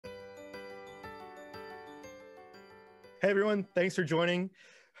Hey everyone, thanks for joining.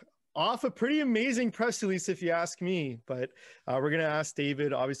 Off a pretty amazing press release, if you ask me, but we're going to ask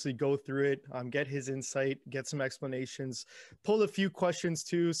David, obviously go through it, get his insight, get some explanations, pull a few questions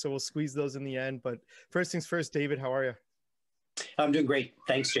too, so we'll squeeze those in the end. But first things first, David, how are you? I'm doing great.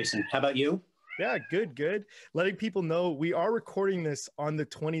 Thanks, Jason. How about you? Yeah, good. Letting people know we are recording this on the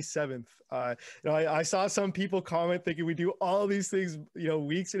 27th. I saw some people comment thinking we do all these things,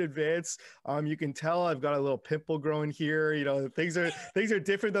 weeks in advance. You can tell I've got a little pimple growing here. Things are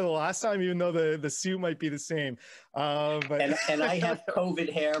different than the last time, even though the suit might be the same. But and I have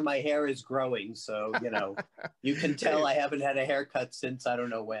COVID hair. My hair is growing, so you can tell I haven't had a haircut since I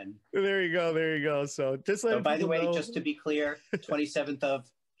don't know when. There you go. So just let. By the way, just to be clear, 27th of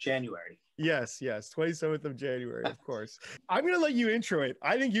January. Yes, 27th of January, of course. I'm going to let you intro it.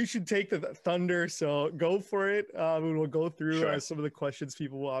 I think you should take the thunder, so go for it. We'll go through some of the questions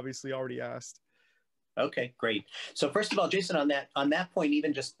people will obviously already asked. Okay, great. So first of all, Jason, on that point,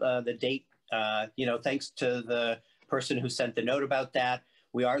 even just the date, thanks to the person who sent the note about that.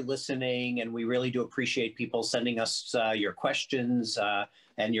 We are listening, and we really do appreciate people sending us your questions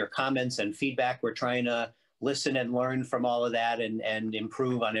and your comments and feedback. We're trying to listen and learn from all of that and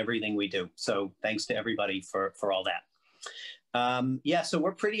improve on everything we do. So thanks to everybody for all that. So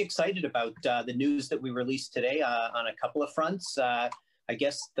we're pretty excited about the news that we released today on a couple of fronts. I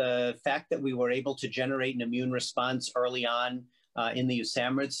guess the fact that we were able to generate an immune response early on in the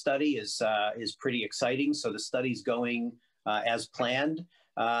USAMRIID study is pretty exciting. So the study's going as planned.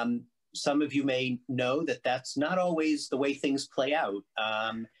 Some of you may know that that's not always the way things play out.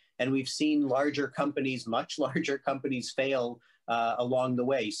 And we've seen larger companies, much larger companies, fail along the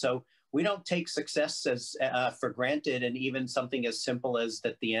way. So we don't take success as for granted, and even something as simple as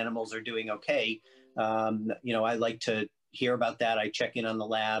that the animals are doing okay. I like to hear about that. I check in on the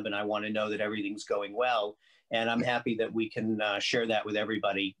lab, and I want to know that everything's going well. And I'm happy that we can share that with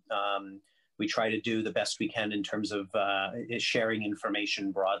everybody. We try to do the best we can in terms of sharing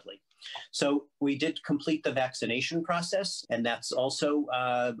information broadly. So we did complete the vaccination process, and that's also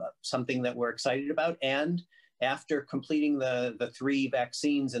something that we're excited about. And after completing the 3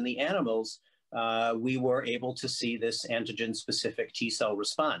 vaccines in the animals, we were able to see this antigen-specific T-cell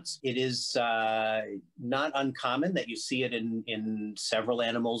response. It is not uncommon that you see it in several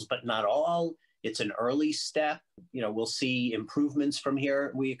animals, but not all. It's an early step. We'll see improvements from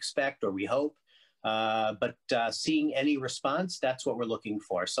here, we expect, or we hope. But seeing any response, that's what we're looking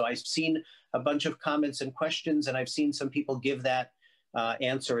for. So I've seen a bunch of comments and questions, and I've seen some people give that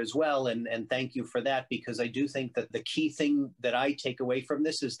answer as well. And thank you for that, because I do think that the key thing that I take away from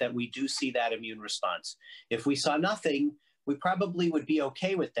this is that we do see that immune response. If we saw nothing, we probably would be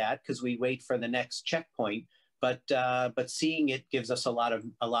okay with that because we wait for the next checkpoint. But seeing it gives us a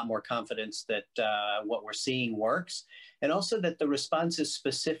lot more confidence that what we're seeing works, and also that the response is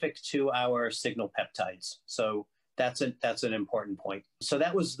specific to our signal peptides. So that's an important point. So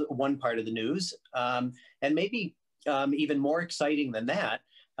that was one part of the news, and maybe even more exciting than that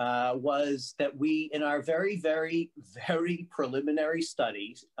was that we, in our very, very, very preliminary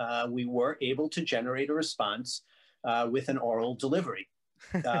studies, we were able to generate a response with an oral delivery.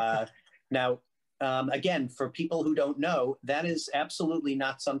 Now. Again, for people who don't know, that is absolutely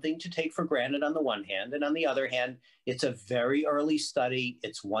not something to take for granted on the one hand. And on the other hand, it's a very early study.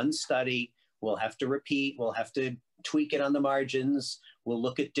 It's one study. We'll have to repeat. We'll have to tweak it on the margins. We'll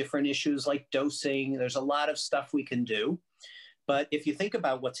look at different issues like dosing. There's a lot of stuff we can do. But if you think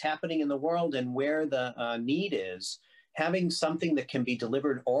about what's happening in the world and where the need is, having something that can be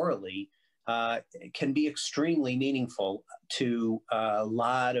delivered orally can be extremely meaningful to a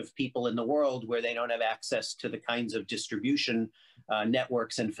lot of people in the world where they don't have access to the kinds of distribution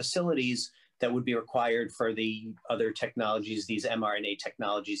networks and facilities that would be required for the other technologies, these mRNA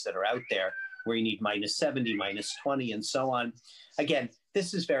technologies that are out there, where you need -70, -20, and so on. Again,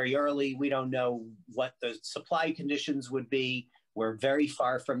 this is very early. We don't know what the supply conditions would be. We're very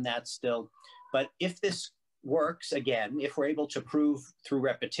far from that still. But if this works, again, if we're able to prove through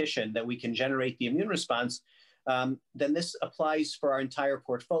repetition that we can generate the immune response, then this applies for our entire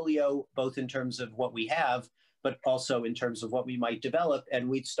portfolio, both in terms of what we have, but also in terms of what we might develop. And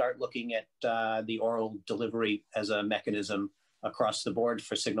we'd start looking at the oral delivery as a mechanism across the board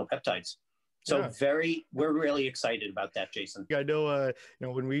for signal peptides. So we're really excited about that, Jason. I know,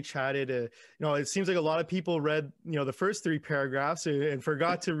 when we chatted, it seems like a lot of people read, the first 3 paragraphs and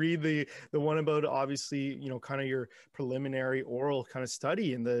forgot to read the one about, obviously, kind of your preliminary oral kind of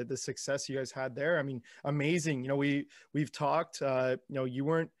study and the success you guys had there. I mean, amazing. We've talked, you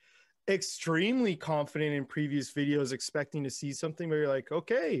weren't extremely confident in previous videos expecting to see something where you're like,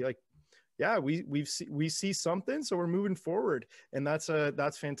 okay, like yeah, we see something, so we're moving forward, and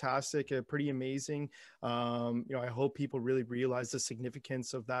that's fantastic, pretty amazing. You know, I hope people really realize the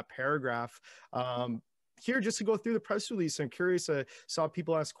significance of that paragraph. Here, just to go through the press release, I'm curious. Saw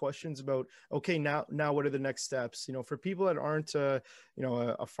people ask questions about, okay, now what are the next steps? You know, for people that aren't you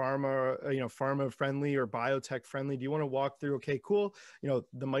know, a pharma, you know, pharma friendly or biotech friendly, do you want to walk through? Okay, cool. You know,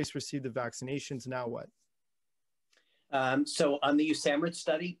 the mice received the vaccinations. Now what? So on the USAMRIID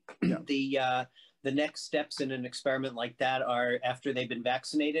study, Yeah. the next steps in an experiment like that are, after they've been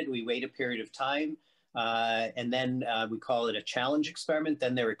vaccinated, we wait a period of time, and then we call it a challenge experiment.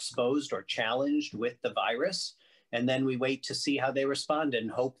 Then they're exposed or challenged with the virus, and then we wait to see how they respond and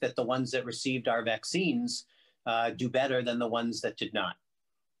hope that the ones that received our vaccines do better than the ones that did not.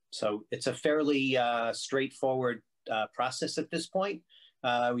 So it's a fairly straightforward process at this point.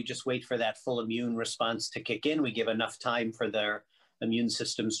 We just wait for that full immune response to kick in. We give enough time for their immune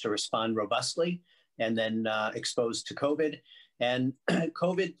systems to respond robustly, and then exposed to COVID. And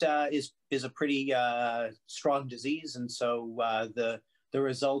COVID is a pretty strong disease, and so the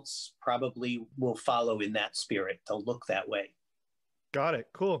results probably will follow in that spirit. They'll look that way. Got it.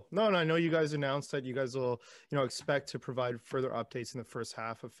 Cool. No, and I know you guys announced that you guys will, you know, expect to provide further updates in the first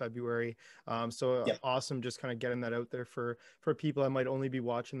half of February. So Yep. awesome, just kind of getting that out there for people that might only be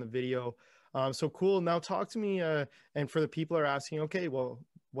watching the video. So cool. Now talk to me, and for the people that are asking, okay, well,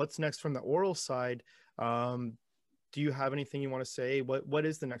 what's next from the oral side? Do you have anything you want to say? What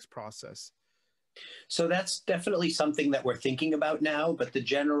is the next process? So that's definitely something that we're thinking about now, but the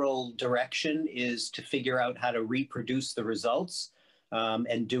general direction is to figure out how to reproduce the results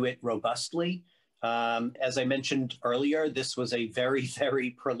and do it robustly. As I mentioned earlier, this was a very,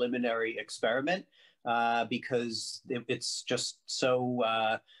 very preliminary experiment because it's just so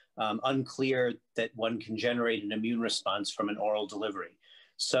unclear that one can generate an immune response from an oral delivery.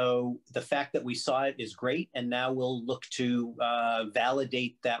 So the fact that we saw it is great, and now we'll look to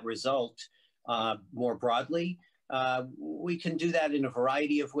validate that result more broadly. We can do that in a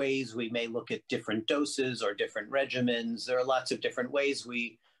variety of ways. We may look at different doses or different regimens. There are lots of different ways.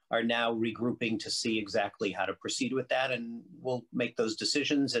 We are now regrouping to see exactly how to proceed with that, and we'll make those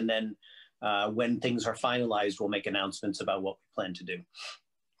decisions. And then when things are finalized, we'll make announcements about what we plan to do.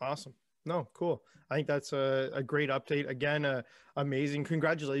 Awesome. No, cool. I think that's a great update. Again, amazing.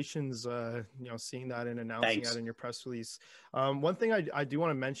 Congratulations, you know, seeing that and announcing that in your press release. One thing I do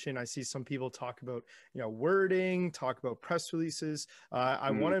want to mention, I see some people talk about, you know, wording, talk about press releases.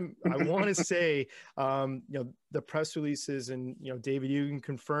 I want to say, you know, the press releases, and, you know, David, you can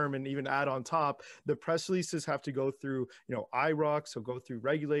confirm and even add on top, the press releases have to go through, you know, IROC, so go through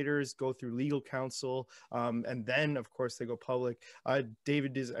regulators, go through legal counsel, and then of course they go public.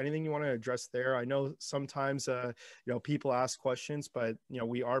 David, is anything you want to address there? I know sometimes, you know, people ask questions, but, you know,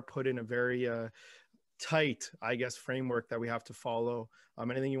 we are put in a very tight, I guess, framework that we have to follow.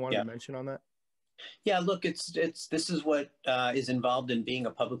 Anything you wanted to mention on that? Yeah, look, this is what is involved in being a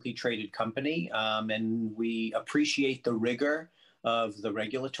publicly traded company, and we appreciate the rigor of the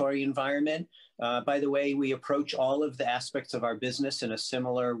regulatory environment. By the way, we approach all of the aspects of our business in a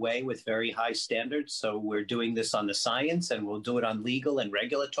similar way with very high standards. So we're doing this on the science, and we'll do it on legal and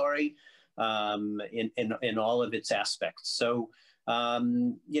regulatory in all of its aspects. So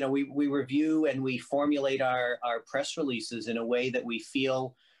you know, we review and we formulate our press releases in a way that we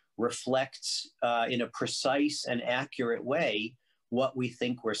feel reflects in a precise and accurate way what we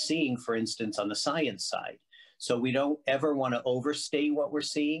think we're seeing, for instance, on the science side. So we don't ever want to overstate what we're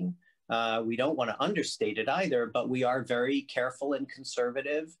seeing. We don't want to understate it either, but we are very careful and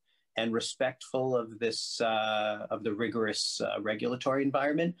conservative and respectful of this, of the rigorous regulatory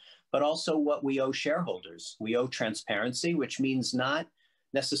environment, but also what we owe shareholders. We owe transparency, which means not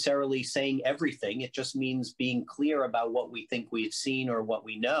necessarily saying everything. It just means being clear about what we think we've seen or what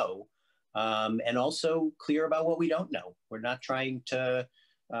we know, and also clear about what we don't know. We're not trying to,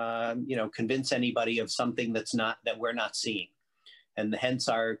 you know, convince anybody of something that we're not seeing. And hence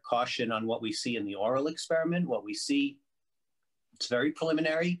our caution on what we see in the oral experiment. What we see, it's very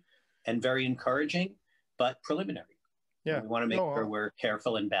preliminary and very encouraging, but preliminary. Yeah, we want to make sure we're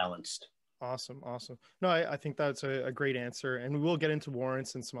careful and balanced. Awesome. Awesome. No, I think that's a great answer. And we will get into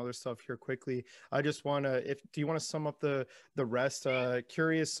warrants and some other stuff here quickly. I just want to, do you want to sum up the rest?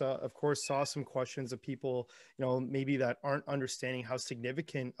 Curious, of course, saw some questions of people, you know, maybe that aren't understanding how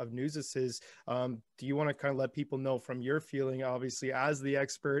significant of news this is. Do you want to kind of let people know from your feeling, obviously, as the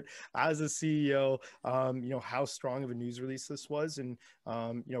expert, as a CEO, you know, how strong of a news release this was? And,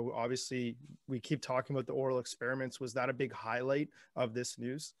 you know, obviously we keep talking about the oral experiments. Was that a big highlight of this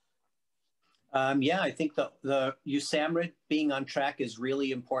news? Yeah, I think the USAMRIID being on track is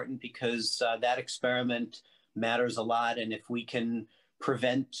really important because that experiment matters a lot. And if we can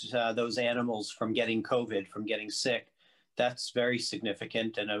prevent those animals from getting COVID, from getting sick, that's very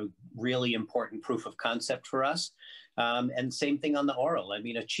significant and a really important proof of concept for us. And same thing on the oral. I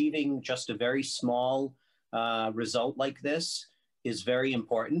mean, achieving just a very small result like this is very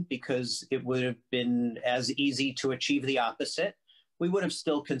important because it would have been as easy to achieve the opposite. We would have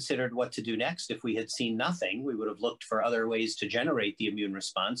still considered what to do next if we had seen nothing. We would have looked for other ways to generate the immune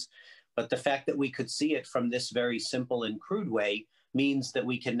response. But the fact that we could see it from this very simple and crude way means that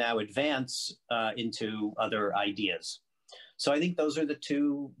we can now advance into other ideas. So I think those are the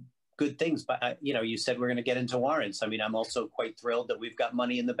two good things. But, you know, you said we're going to get into warrants. I mean, I'm also quite thrilled that we've got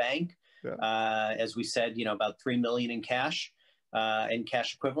money in the bank. Yeah. As we said, you know, about $3 million in cash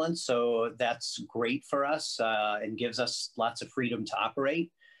equivalents. So that's great for us and gives us lots of freedom to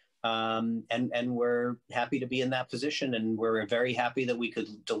operate. And we're happy to be in that position. And we're very happy that we could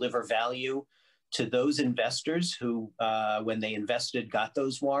deliver value to those investors who, when they invested, got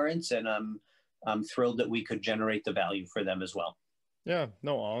those warrants. And I'm thrilled that we could generate the value for them as well. Yeah,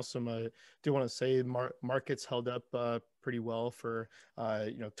 no, awesome. I do want to say markets held up pretty well for,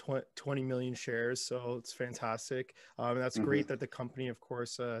 20 million shares. So it's fantastic. And that's great that the company, of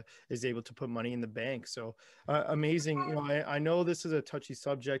course, is able to put money in the bank. So amazing. You know, I know this is a touchy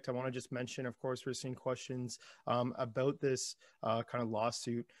subject. I want to just mention, of course, we're seeing questions about this kind of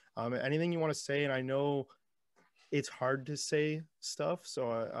lawsuit. Anything you want to say? And I know it's hard to say stuff.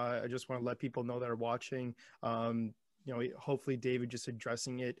 So I just want to let people know that are watching, hopefully David just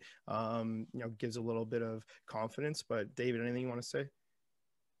addressing it, gives a little bit of confidence. But David, anything you want to say?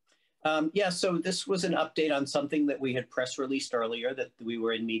 Yeah, so this was an update on something that we had press released earlier, that we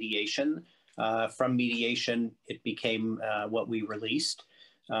were in mediation. From mediation, it became what we released.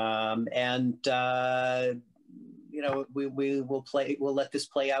 We'll let this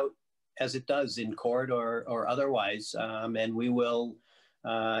play out as it does in court or otherwise. And we will,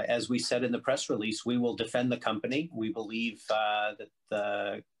 as we said in the press release, we will defend the company. We believe that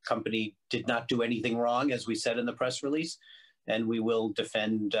the company did not do anything wrong, as we said in the press release, and we will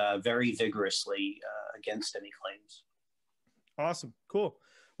defend very vigorously against any claims. Awesome. Cool.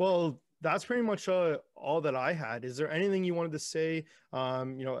 Well, that's pretty much all that I had. Is there anything you wanted to say,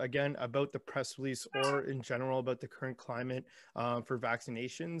 again, about the press release or in general about the current climate for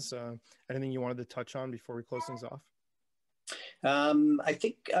vaccinations? Anything you wanted to touch on before we close things off? I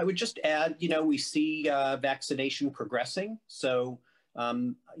think I would just add, we see vaccination progressing. So,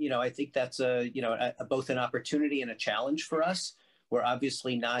 I think that's both an opportunity and a challenge for us. We're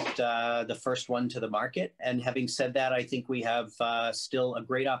obviously not the first one to the market. And having said that, I think we have still a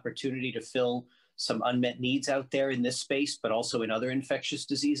great opportunity to fill some unmet needs out there in this space, but also in other infectious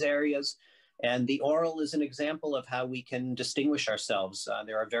disease areas. And the oral is an example of how we can distinguish ourselves.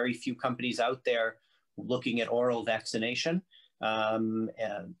 There are very few companies out there looking at oral vaccination. And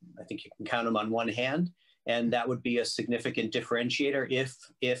I think you can count them on one hand. And that would be a significant differentiator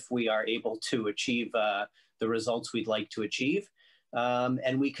if we are able to achieve the results we'd like to achieve.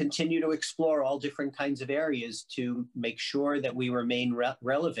 And we continue to explore all different kinds of areas to make sure that we remain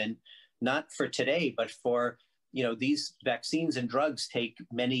relevant, not for today, but for, these vaccines and drugs take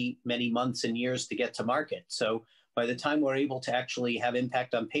many, many months and years to get to market. So by the time we're able to actually have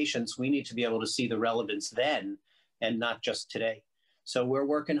impact on patients, we need to be able to see the relevance then and not just today. So we're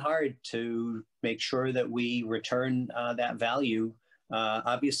working hard to make sure that we return that value,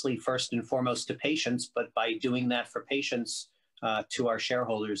 obviously first and foremost to patients, but by doing that for patients, to our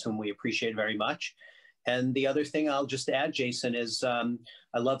shareholders, whom we appreciate very much. And the other thing I'll just add, Jason, is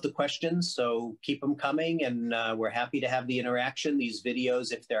I love the questions, so keep them coming, and we're happy to have the interaction. These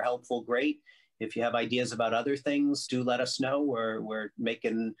videos, if they're helpful, great. If you have ideas about other things, do let us know. We're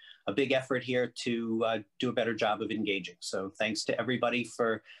making a big effort here to do a better job of engaging. So thanks to everybody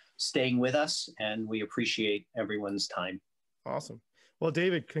for staying with us, and we appreciate everyone's time. Awesome. Well,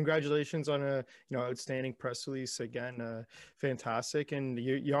 David, congratulations on a outstanding press release again. Fantastic, and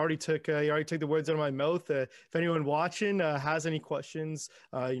you already took the words out of my mouth. If anyone watching has any questions,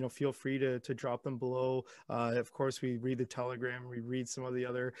 feel free to drop them below. Of course, we read the Telegram, we read some of the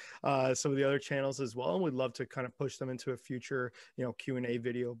other channels as well, and we'd love to kind of push them into a future Q&A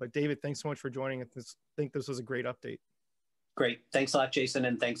video. But David, thanks so much for joining us. I think this was a great update. Great, thanks a lot, Jason,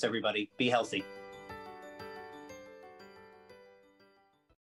 and thanks everybody. Be healthy.